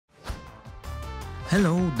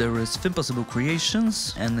Hello, there is Impossible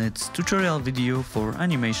Creations and its tutorial video for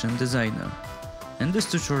animation designer. In this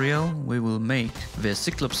tutorial we will make the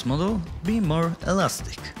Cyclops model be more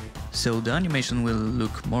elastic, so the animation will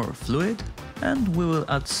look more fluid, and we will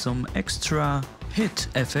add some extra hit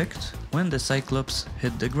effect when the Cyclops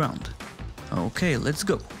hit the ground. Okay, let's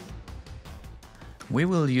go! We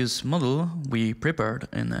will use model we prepared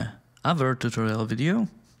in another tutorial video.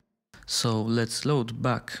 So let's load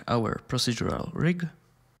back our procedural rig,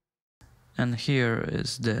 and here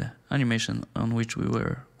is the animation on which we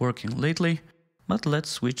were working lately, but let's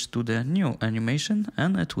switch to the new animation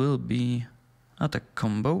and it will be attack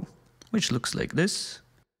combo, which looks like this.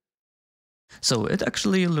 So it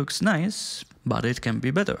actually looks nice, but it can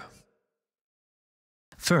be better.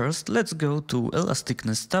 First, let's go to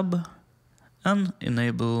Elasticness tab and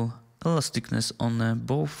enable Elasticness on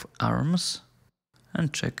both arms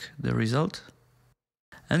and check the result.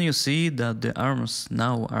 And you see that the arms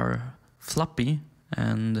now are floppy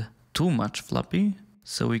and too much floppy,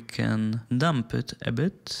 so we can dump it a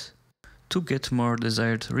bit to get more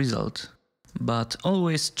desired result. But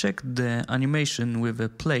always check the animation with a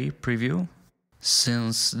play preview,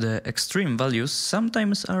 since the extreme values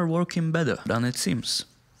sometimes are working better than it seems.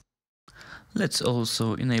 Let's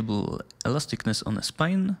also enable Elasticness on a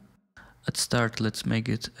spine. At start, let's make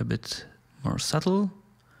it a bit more subtle,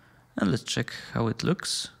 and let's check how it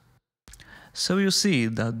looks. So you see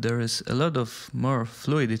that there is a lot of more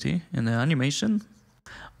fluidity in the animation,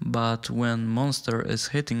 but when monster is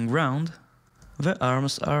hitting ground, the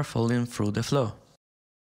arms are falling through the floor.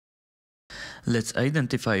 Let's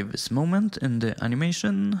identify this moment in the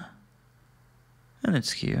animation, and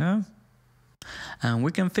it's here. And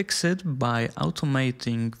we can fix it by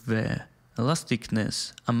automating the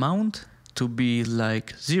elasticness amount to be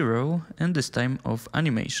like 0 in this time of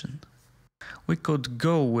animation. We could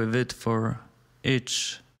go with it for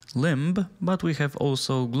each limb, but we have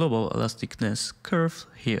also global elasticness curve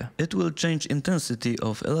here. It will change intensity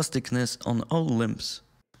of elasticness on all limbs.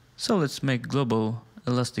 So let's make global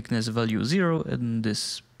elasticness value 0 in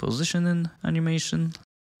this positioning animation.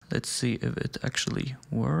 Let's see if it actually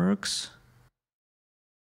works.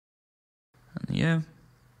 And yeah,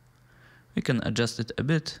 we can adjust it a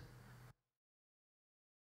bit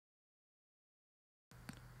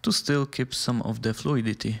to still keep some of the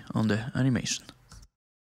fluidity on the animation.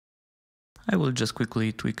 I will just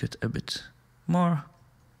quickly tweak it a bit more.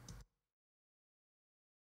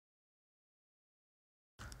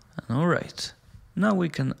 Alright, now we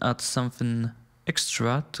can add something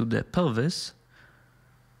extra to the pelvis,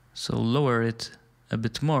 so lower it a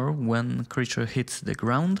bit more when creature hits the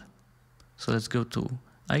ground. So let's go to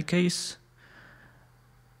eye case,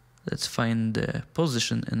 let's find the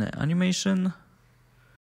position in the animation,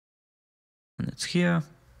 and it's here.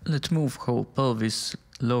 Let's move whole pelvis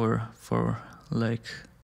lower for like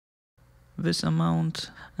this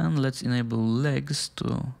amount, and let's enable legs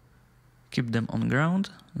to keep them on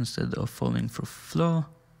ground instead of falling through floor.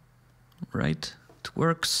 Right, it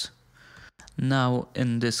works. Now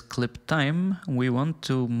in this clip time we want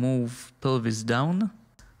to move pelvis down,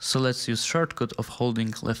 so let's use shortcut of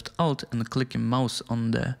holding left alt and clicking mouse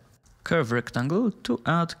on the curve rectangle to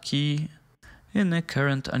add key in a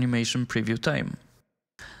current animation preview time.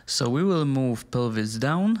 So we will move pelvis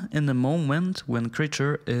down in the moment when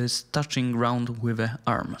creature is touching ground with the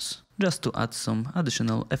arms, just to add some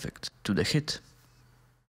additional effect to the hit.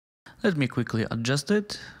 Let me quickly adjust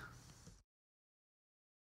it.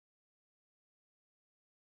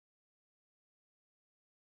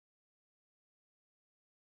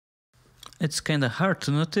 It's kinda hard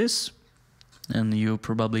to notice, and you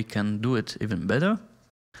probably can do it even better.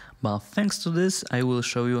 But thanks to this, I will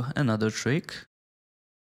show you another trick.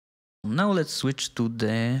 Now let's switch to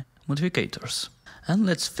the modificators. And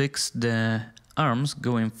let's fix the arms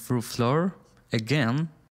going through floor again.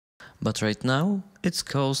 But right now, it's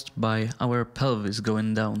caused by our pelvis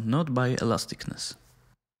going down, not by elasticness.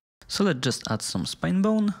 So let's just add some spine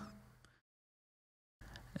bone.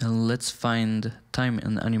 And let's find time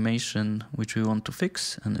in animation which we want to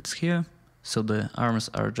fix, and it's here. So the arms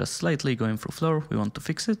are just slightly going through floor, we want to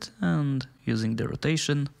fix it, and using the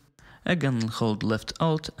rotation, again hold left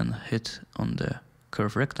alt and hit on the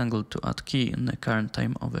curve rectangle to add key in the current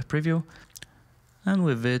time of a preview. And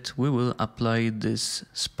with it we will apply this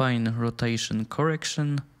spine rotation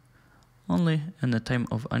correction only in the time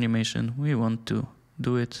of animation we want to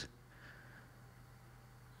do it.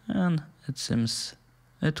 And it seems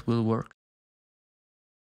it will work.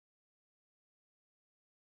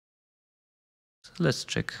 Let's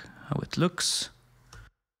check how it looks.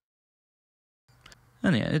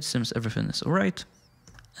 And yeah, it seems everything is alright.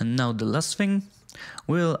 And now the last thing,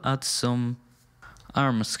 We'll add some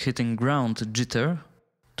arms hitting ground jitter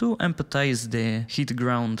to empathize the hit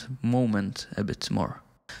ground moment a bit more.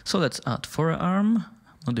 So let's add forearm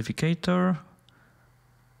modifier.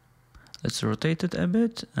 Let's rotate it a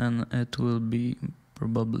bit and it will be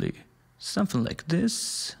probably something like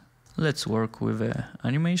this. Let's work with an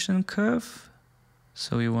animation curve.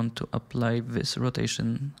 So you want to apply this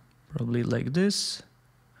rotation probably like this.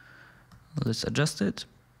 Let's adjust it.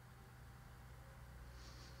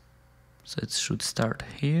 So it should start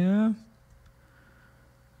here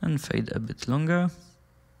and fade a bit longer.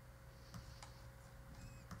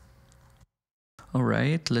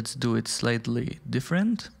 Alright, let's do it slightly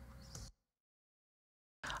different.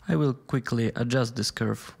 I will quickly adjust this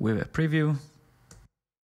curve with a preview.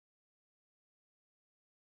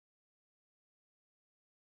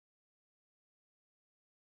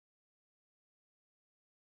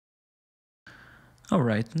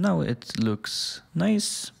 Alright, now it looks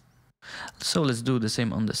nice. So let's do the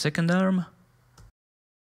same on the second arm.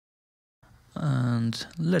 And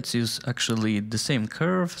let's use actually the same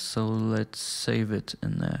curve, so let's save it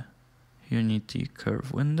in a Unity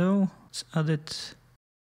curve window. Let's add it.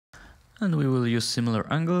 And we will use similar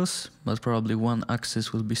angles, but probably one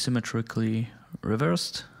axis will be symmetrically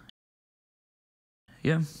reversed.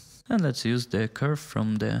 Yeah, and let's use the curve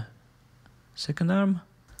from the second arm.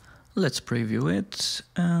 Let's preview it,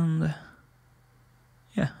 and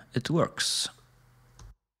yeah, it works.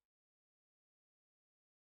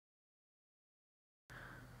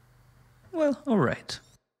 Well, alright.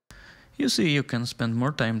 You see, you can spend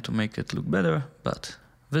more time to make it look better, but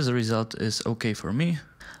this result is okay for me.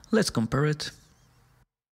 Let's compare it.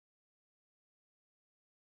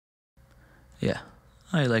 Yeah,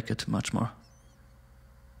 I like it much more.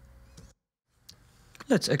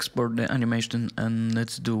 Let's export the animation and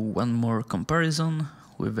let's do one more comparison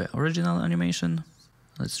with the original animation.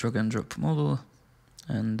 Let's drag and drop model,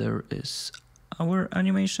 and there is our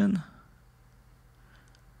animation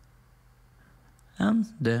and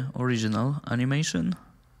the original animation.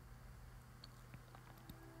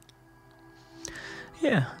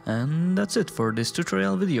 Yeah, and that's it for this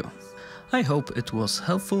tutorial video. I hope it was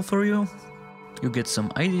helpful for you. You get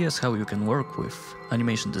some ideas how you can work with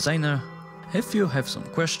Animation Designer. If you have some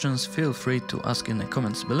questions, feel free to ask in the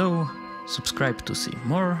comments below. Subscribe to see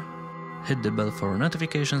more. Hit the bell for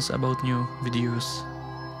notifications about new videos.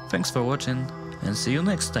 Thanks for watching and see you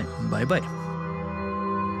next time. Bye bye.